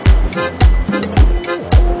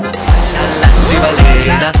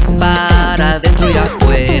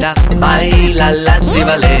tribalera, baila la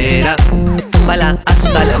tribalera, baila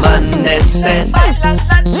hasta el amanecer. Baila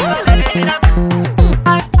la tribalera,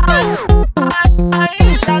 baila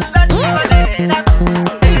la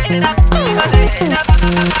tribalera,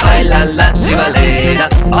 baila la tribalera,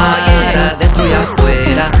 para dentro y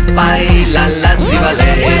afuera, baila la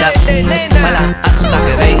tribalera, baila hasta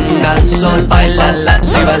que venga el sol, baila la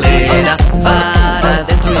tribalera, para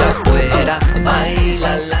dentro y afuera.